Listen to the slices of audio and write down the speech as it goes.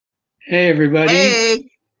Hey everybody, Hey,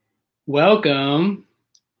 welcome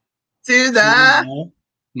to to the the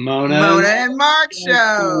Mona and Mona and Mark Mark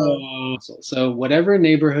Show. Show. So whatever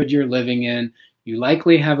neighborhood you're living in, you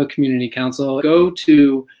likely have a community council. Go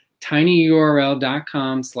to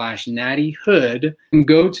tinyurl.com/nattyhood and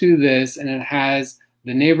go to this, and it has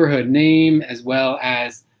the neighborhood name as well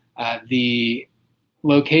as the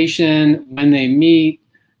location, when they meet.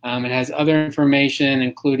 It has other information,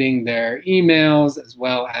 including their emails, as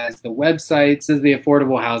well as the websites. This is the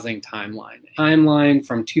affordable housing timeline. Timeline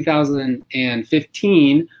from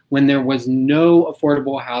 2015, when there was no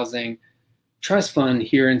affordable housing trust fund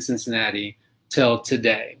here in Cincinnati, till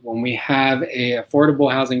today, when we have a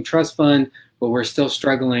affordable housing trust fund, but we're still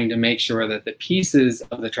struggling to make sure that the pieces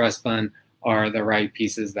of the trust fund are the right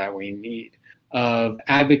pieces that we need. Of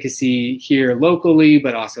advocacy here locally,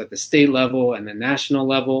 but also at the state level and the national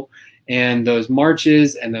level. And those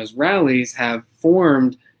marches and those rallies have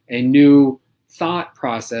formed a new thought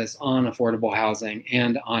process on affordable housing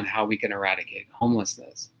and on how we can eradicate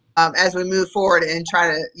homelessness. As we move forward and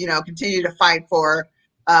try to, continue to fight for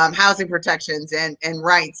housing protections and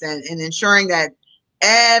rights and ensuring that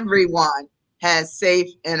everyone has safe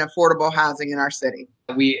and affordable housing in our city.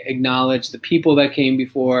 We acknowledge the people that came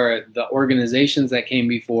before, the organizations that came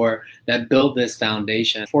before that built this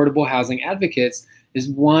foundation. Affordable Housing Advocates is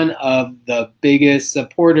one of the biggest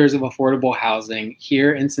supporters of affordable housing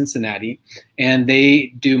here in Cincinnati. And they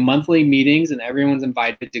do monthly meetings, and everyone's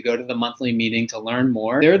invited to go to the monthly meeting to learn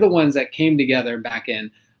more. They're the ones that came together back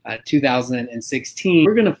in 2016.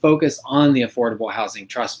 We're going to focus on the Affordable Housing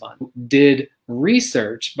Trust Fund. Did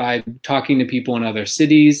research by talking to people in other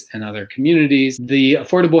cities and other communities. The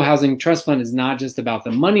Affordable Housing Trust Fund is not just about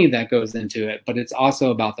the money that goes into it, but it's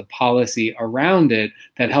also about the policy around it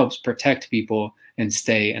that helps protect people and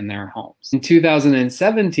stay in their homes. In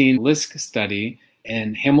 2017, LISC study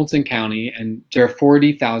in Hamilton County, and they're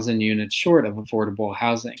 40,000 units short of affordable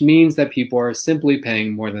housing, which means that people are simply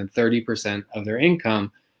paying more than 30% of their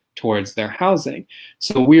income towards their housing.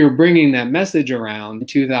 So we were bringing that message around. In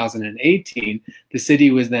 2018, the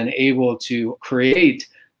city was then able to create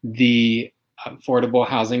the Affordable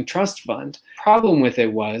Housing Trust Fund. Problem with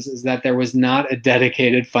it was is that there was not a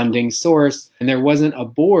dedicated funding source, and there wasn't a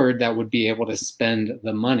board that would be able to spend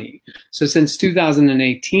the money. So since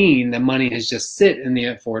 2018, the money has just sit in the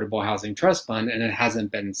Affordable Housing Trust Fund and it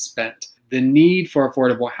hasn't been spent. The need for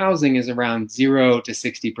affordable housing is around 0 to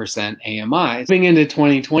 60% AMI. Moving into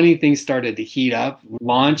 2020, things started to heat up. We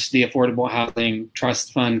launched the Affordable Housing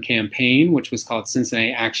Trust Fund campaign, which was called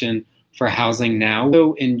Cincinnati Action for Housing Now.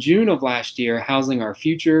 So in June of last year, Housing Our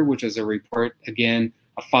Future, which is a report, again,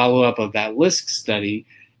 a follow-up of that LISC study,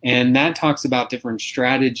 and that talks about different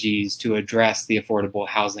strategies to address the affordable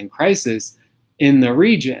housing crisis in the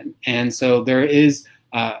region. And so there is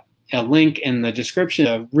a link in the description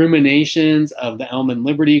of ruminations of the Elm and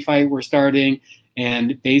Liberty fight we're starting.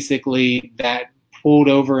 And basically that pulled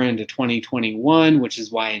over into 2021, which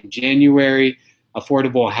is why in January,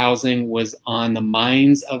 affordable housing was on the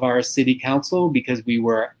minds of our city council, because we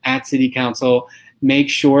were at city council, make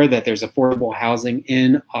sure that there's affordable housing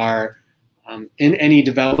in our in any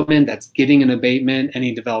development that's getting an abatement,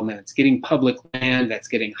 any development that's getting public land, that's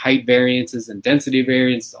getting height variances and density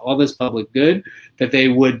variances, all this public good, that they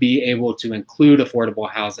would be able to include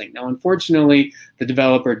affordable housing. Now, unfortunately, the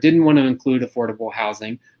developer didn't want to include affordable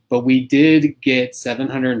housing, but we did get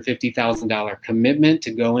 $750,000 commitment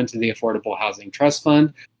to go into the Affordable Housing Trust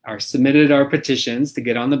Fund. Submitted our petitions to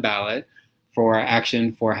get on the ballot for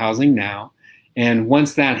Action for Housing Now. And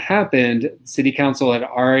once that happened, City Council had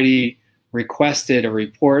already requested a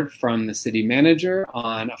report from the city manager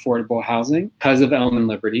on affordable housing. Because of Elm and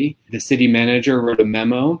Liberty, the city manager wrote a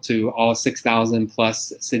memo to all 6,000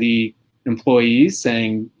 plus city employees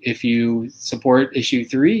saying, if you support issue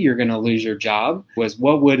 3, you're going to lose your job. Was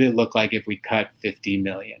what would it look like if we cut 50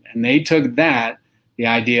 million? And they took that, the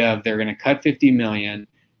idea of they're going to cut 50 million,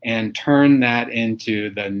 and turn that into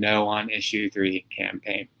the No on Issue 3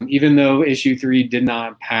 campaign. Even though Issue 3 did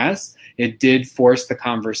not pass, it did force the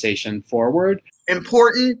conversation forward.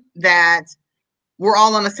 Important that we're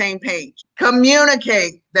all on the same page.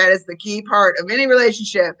 Communicate. That is the key part of any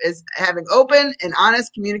relationship, is having open and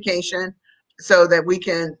honest communication so that we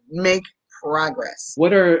can make progress.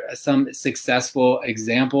 What are some successful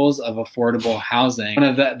examples of affordable housing?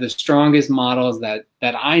 One of the strongest models that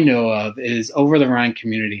I know of is Over the Rhine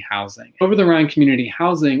Community Housing. Over the Rhine Community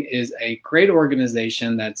Housing is a great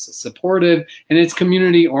organization that's supportive and it's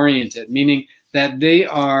community oriented, meaning that they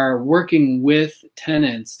are working with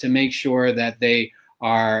tenants to make sure that they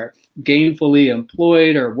are gainfully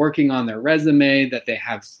employed or working on their resume, that they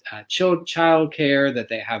have child care, that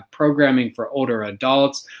they have programming for older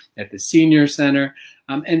adults at the senior center.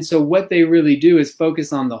 And so what they really do is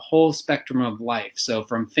focus on the whole spectrum of life. So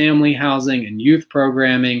from family housing and youth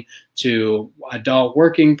programming to adult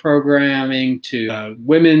working programming to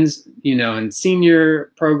women's, and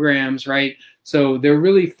senior programs, right? So they're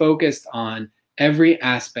really focused on every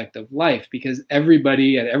aspect of life, because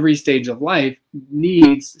everybody at every stage of life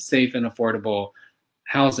needs safe and affordable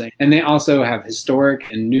housing. And they also have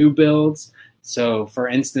historic and new builds. So for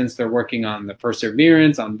instance, they're working on the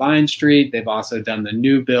Perseverance on Vine Street. They've also done the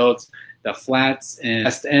new builds, the flats in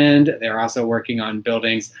West End. They're also working on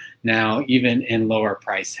buildings now even in Lower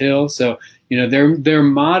Price Hill. So, their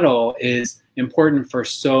model is important for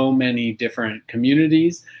so many different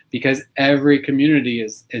communities, because every community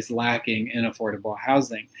is lacking in affordable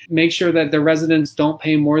housing. Make sure that the residents don't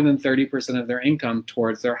pay more than 30% of their income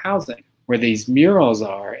towards their housing. Where these murals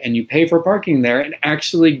are and you pay for parking there, it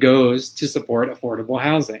actually goes to support affordable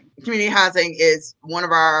housing. Community housing is one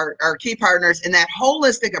of our key partners in that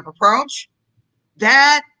holistic approach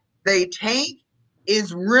that they take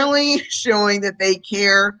is really showing that they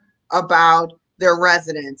care about their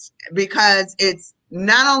residents, because it's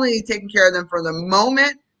not only taking care of them for the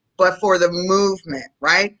moment, but for the movement,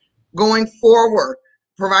 right? Going forward,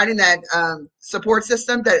 providing that support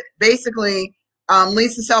system that basically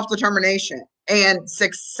leads to self-determination and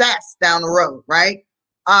success down the road, right?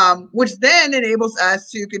 Which then enables us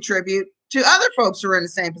to contribute to other folks who are in the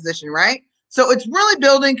same position, right? So it's really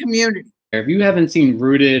building community. If you haven't seen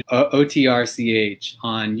Rooted OTRCH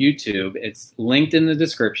on YouTube, it's linked in the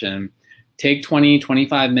description. Take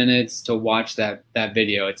 20-25 minutes to watch that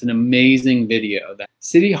video. It's an amazing video.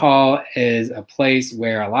 City Hall is a place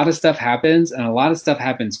where a lot of stuff happens, and a lot of stuff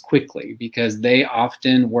happens quickly, because they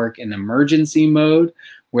often work in emergency mode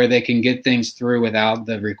where they can get things through without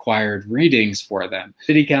the required readings for them.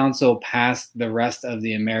 City Council passed the rest of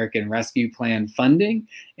the American Rescue Plan funding,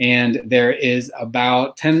 and there is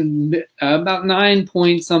about 9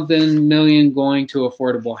 point something million going to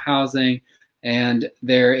affordable housing, and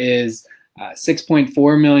there is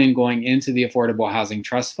 6.4 million going into the Affordable Housing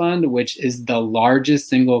Trust Fund, which is the largest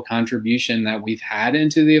single contribution that we've had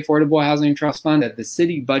into the Affordable Housing Trust Fund. That the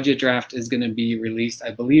city budget draft is going to be released, I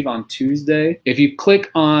believe, on Tuesday. If you click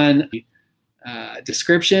on the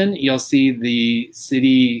description, you'll see the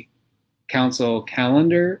City Council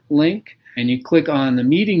calendar link, and you click on the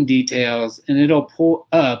meeting details, and it'll pull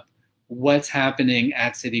up what's happening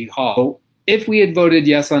at City Hall. If we had voted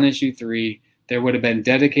yes on issue 3, there would have been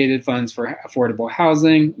dedicated funds for affordable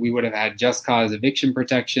housing. We would have had just cause eviction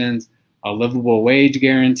protections, a livable wage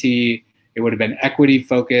guarantee. It would have been equity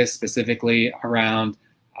focused, specifically around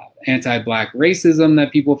anti-Black racism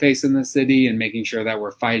that people face in the city and making sure that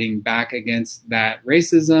we're fighting back against that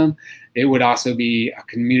racism. It would also be a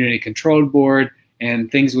community controlled board, and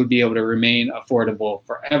things would be able to remain affordable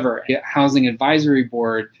forever. The Housing Advisory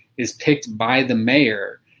Board is picked by the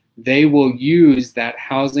mayor. They will use that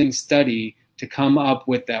housing study to come up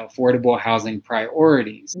with the affordable housing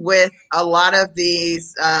priorities. With a lot of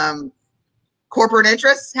these corporate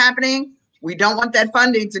interests happening, we don't want that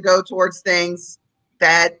funding to go towards things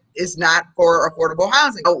that is not for affordable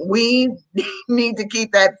housing. So we need to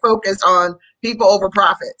keep that focus on people over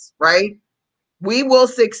profits, right? We will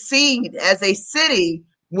succeed as a city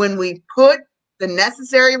when we put the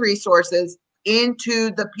necessary resources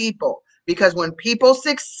into the people, because when people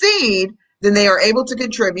succeed, then they are able to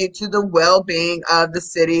contribute to the well-being of the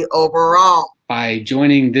city overall. By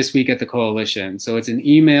joining This Week at the Coalition. So it's an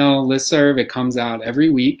email listserv. It comes out every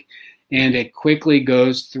week, and it quickly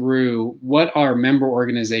goes through what our member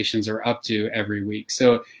organizations are up to every week.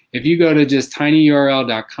 So if you go to just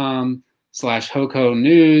tinyurl.com/HOCO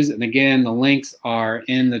News, and again, the links are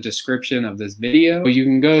in the description of this video, you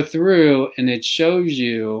can go through and it shows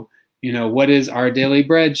you, what is Our Daily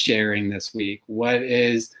Bread sharing this week? What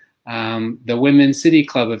is the Women's City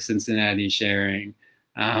Club of Cincinnati sharing?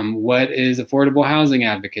 What is Affordable Housing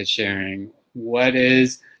Advocates sharing? What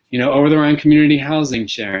is, Over the Rhine Community Housing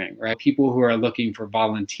sharing, right? People who are looking for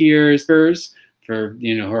volunteers, for,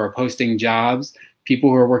 who are posting jobs, people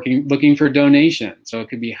who are looking for donations. So it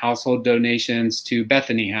could be household donations to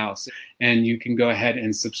Bethany House, and you can go ahead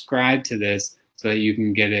and subscribe to this so that you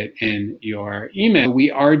can get it in your email.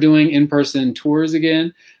 We are doing in-person tours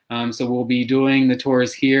again. So we'll be doing the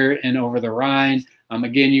tours here and Over the Rhine.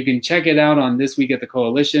 Again, you can check it out on This Week at the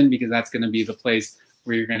Coalition, because that's going to be the place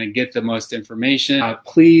where you're going to get the most information.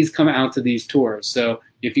 Please come out to these tours. So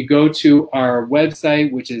if you go to our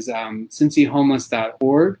website, which is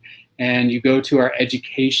cincyhomeless.org, and you go to our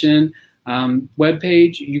education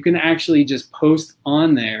webpage, you can actually just post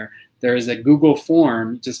on there. There is a Google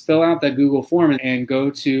form. Just fill out that Google form and go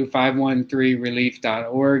to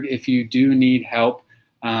 513relief.org if you do need help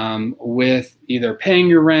with either paying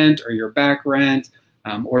your rent or your back rent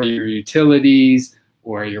or your utilities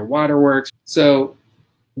or your waterworks. So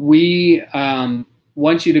we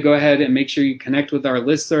want you to go ahead and make sure you connect with our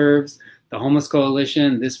listservs, the Homeless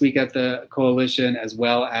Coalition, This Week at the Coalition, as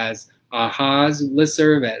well as AHA's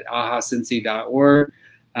listserv at ahacincy.org.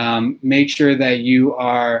 Make sure that you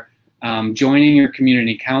are joining your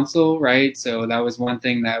community council, right? So that was one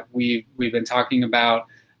thing that we've been talking about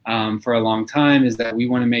for a long time, is that we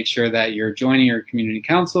want to make sure that you're joining your community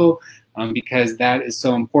council because that is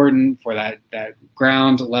so important for that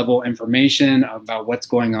ground level information about what's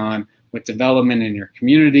going on with development in your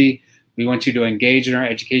community. We want you to engage in our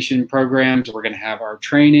education programs. We're going to have our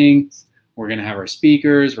trainings, we're going to have our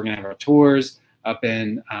speakers, we're going to have our tours up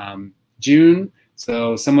in June.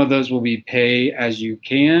 So some of those will be pay as you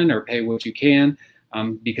can or pay what you can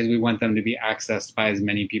because we want them to be accessed by as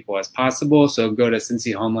many people as possible. So go to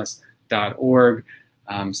cincyhomeless.org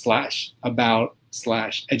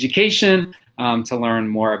 /about/education to learn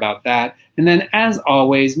more about that. And then as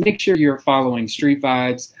always, make sure you're following Street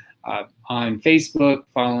Vibes on Facebook,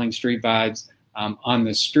 following Street Vibes on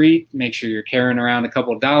the street. Make sure you're carrying around a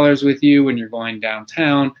couple dollars with you when you're going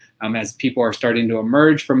downtown. As people are starting to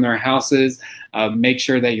emerge from their houses, make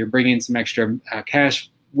sure that you're bringing some extra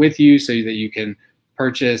cash with you so that you can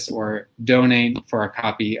purchase or donate for a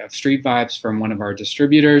copy of Street Vibes from one of our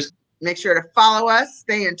distributors. Make sure to follow us,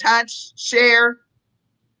 stay in touch, share.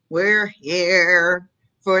 We're here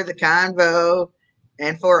for the convo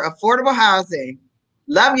and for affordable housing.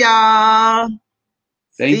 Love y'all.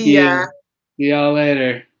 Thank you. See y'all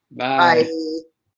later. Bye. Bye.